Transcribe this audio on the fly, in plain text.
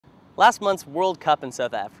Last month's World Cup in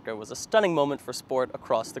South Africa was a stunning moment for sport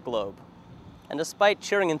across the globe. And despite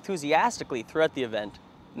cheering enthusiastically throughout the event,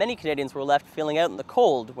 many Canadians were left feeling out in the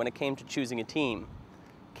cold when it came to choosing a team.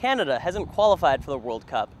 Canada hasn't qualified for the World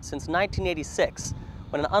Cup since 1986,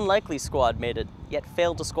 when an unlikely squad made it, yet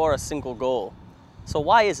failed to score a single goal. So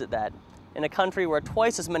why is it that, in a country where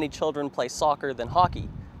twice as many children play soccer than hockey,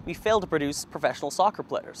 we fail to produce professional soccer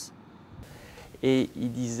players? There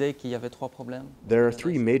are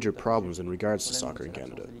three major problems in regards to soccer in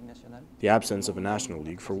Canada. The absence of a national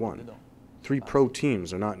league, for one. 3 pro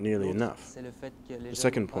teams are not nearly enough. The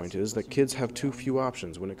second point is that kids have too few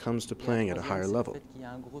options when it comes to playing at a higher level.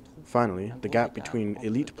 Finally, the gap between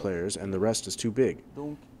elite players and the rest is too big.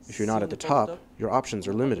 If you're not at the top, your options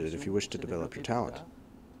are limited if you wish to develop your talent.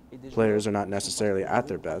 Players are not necessarily at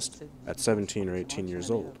their best at 17 or 18 years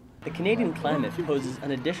old. The Canadian climate poses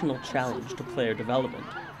an additional challenge to player development.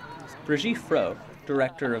 Brigitte Fro,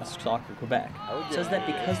 director of Soccer Quebec, says that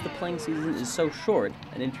because the playing season is so short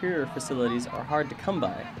and interior facilities are hard to come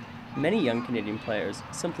by, many young Canadian players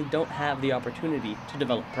simply don't have the opportunity to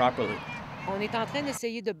develop properly. We're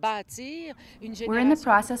in the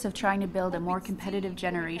process of trying to build a more competitive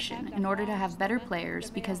generation in order to have better players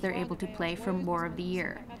because they're able to play for more of the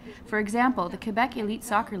year. For example, the Quebec Elite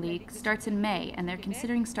Soccer League starts in May and they're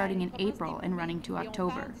considering starting in April and running to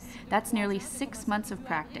October. That's nearly 6 months of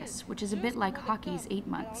practice, which is a bit like hockey's 8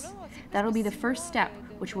 months. That'll be the first step,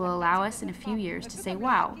 which will allow us in a few years to say,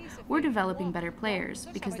 wow, we're developing better players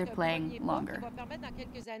because they're playing longer.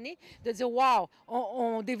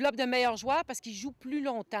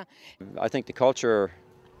 I think the culture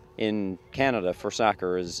in Canada for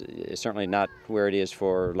soccer is certainly not where it is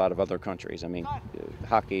for a lot of other countries. I mean,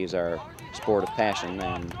 hockey is our sport of passion,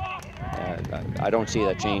 and I don't see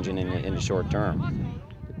that changing in the short term.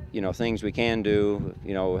 You know, things we can do,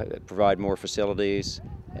 you know, provide more facilities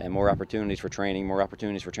and more opportunities for training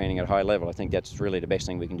at a high level. I think that's really the best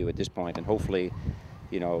thing we can do at this point, and hopefully,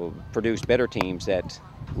 you know, produce better teams that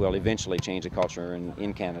will eventually change the culture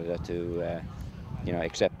in Canada to you know,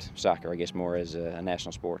 accept soccer, I guess, more as a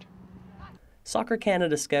national sport. Soccer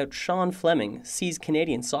Canada scout Sean Fleming sees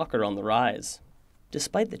Canadian soccer on the rise.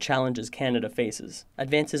 Despite the challenges Canada faces,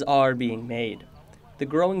 advances are being made. The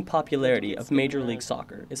growing popularity of Major League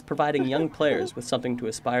Soccer is providing young players with something to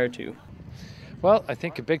aspire to. Well, I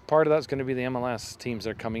think a big part of that is going to be the MLS teams that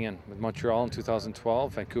are coming in, with Montreal in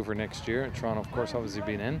 2012, Vancouver next year, and Toronto, of course, obviously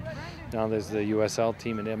being in. Now there's the USL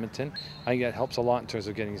team in Edmonton. I think that helps a lot in terms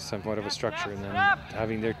of getting somewhat of a structure, and then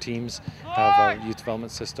having their teams have youth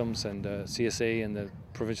development systems, and CSA and the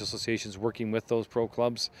provincial associations working with those pro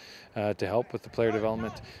clubs to help with the player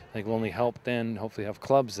development. I think will only help then hopefully have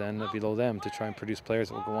clubs then below them to try and produce players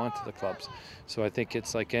that will go on to the clubs. So I think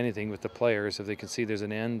it's like anything with the players, if they can see there's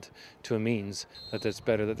an end to a means, that it's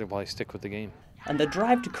better that they'll probably stick with the game. And the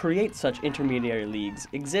drive to create such intermediary leagues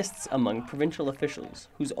exists among provincial officials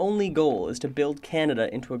whose only goal is to build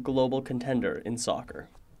Canada into a global contender in soccer.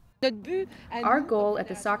 Our goal at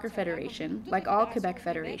the Soccer Federation, like all Quebec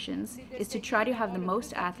federations, is to try to have the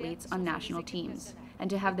most athletes on national teams and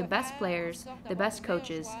to have the best players, the best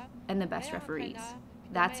coaches, and the best referees.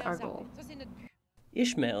 That's our goal.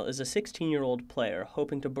 Ishmael is a 16-year-old player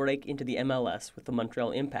hoping to break into the MLS with the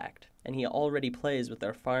Montreal Impact, and he already plays with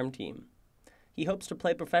their farm team. He hopes to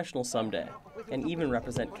play professional someday and even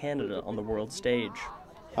represent Canada on the world stage.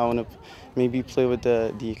 I want to maybe play with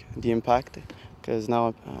the Impact, because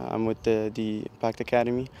now I'm with the Impact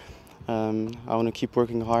Academy. I want to keep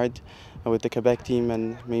working hard with the Quebec team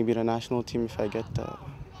and maybe the national team if I get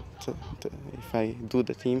if I do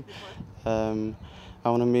the team. I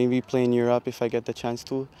want to maybe play in Europe if I get the chance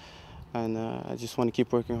to, and I just want to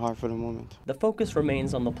keep working hard for the moment. The focus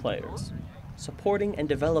remains on the players. Supporting and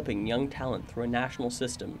developing young talent through a national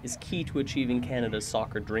system is key to achieving Canada's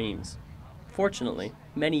soccer dreams. Fortunately,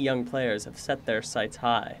 many young players have set their sights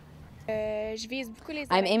high.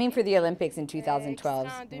 I'm aiming for the Olympics in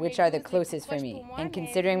 2012, which are the closest for me. And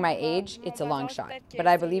considering my age, it's a long shot. But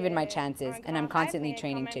I believe in my chances, and I'm constantly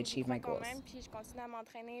training to achieve my goals.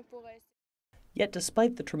 Yet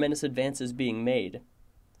despite the tremendous advances being made,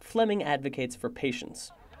 Fleming advocates for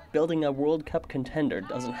patience. Building a World Cup contender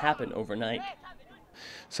doesn't happen overnight.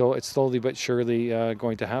 So it's slowly but surely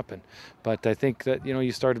going to happen. But I think that, you know,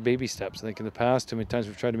 you start at baby steps. I think in the past, too many times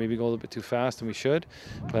we've tried to maybe go a little bit too fast than we should.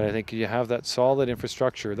 But I think you have that solid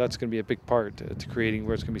infrastructure. That's going to be a big part to creating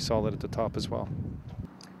where it's going to be solid at the top as well.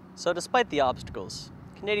 So despite the obstacles,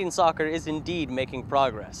 Canadian soccer is indeed making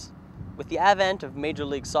progress. With the advent of Major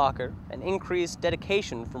League Soccer and increased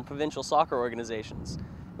dedication from provincial soccer organizations,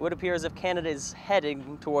 it would appear as if Canada is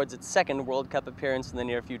heading towards its second World Cup appearance in the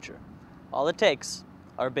near future. All it takes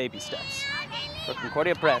are baby steps. For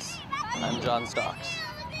Concordia Press, I'm John Stocks.